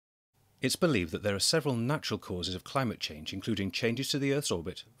It's believed that there are several natural causes of climate change, including changes to the Earth's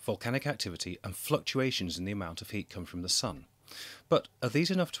orbit, volcanic activity, and fluctuations in the amount of heat coming from the Sun. But are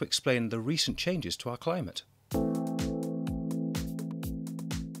these enough to explain the recent changes to our climate?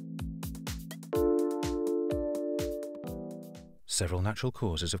 Several natural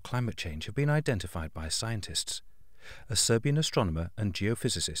causes of climate change have been identified by scientists. A Serbian astronomer and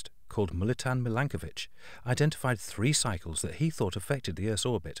geophysicist called Milankovitch identified 3 cycles that he thought affected the Earth's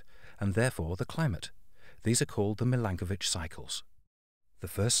orbit and therefore the climate. These are called the Milankovitch Cycles. The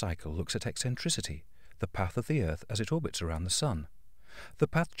first cycle looks at eccentricity, the path of the Earth as it orbits around the Sun. The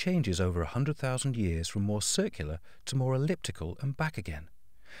path changes over 100,000 years from more circular to more elliptical and back again.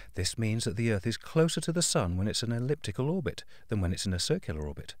 This means that the Earth is closer to the Sun when it's in an elliptical orbit than when it's in a circular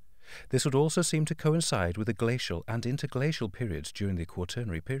orbit. This would also seem to coincide with the glacial and interglacial periods during the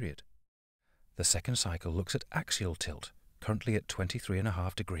Quaternary period. The second cycle looks at axial tilt, currently at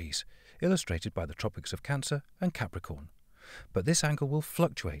 23.5 degrees, illustrated by the tropics of Cancer and Capricorn. But this angle will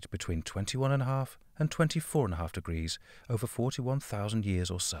fluctuate between 21.5 and 24.5 degrees over 41,000 years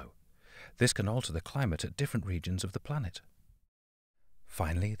or so. This can alter the climate at different regions of the planet.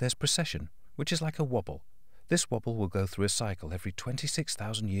 Finally, there's precession, which is like a wobble. This wobble will go through a cycle every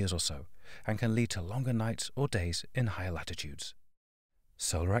 26,000 years or so, and can lead to longer nights or days in higher latitudes.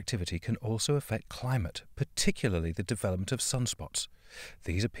 Solar activity can also affect climate, particularly the development of sunspots.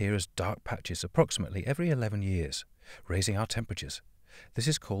 These appear as dark patches approximately every 11 years, raising our temperatures. This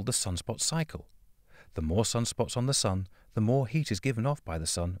is called the sunspot cycle. The more sunspots on the Sun, the more heat is given off by the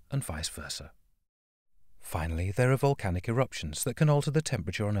Sun, and vice versa. Finally, there are volcanic eruptions that can alter the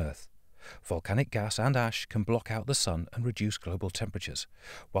temperature on Earth. Volcanic gas and ash can block out the Sun and reduce global temperatures,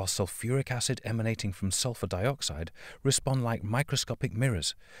 while sulfuric acid emanating from sulfur dioxide respond like microscopic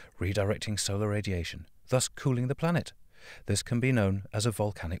mirrors, redirecting solar radiation, thus cooling the planet. This can be known as a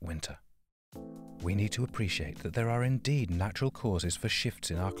volcanic winter. We need to appreciate that there are indeed natural causes for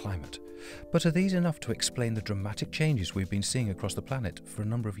shifts in our climate, but are these enough to explain the dramatic changes we've been seeing across the planet for a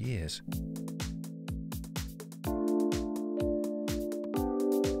number of years?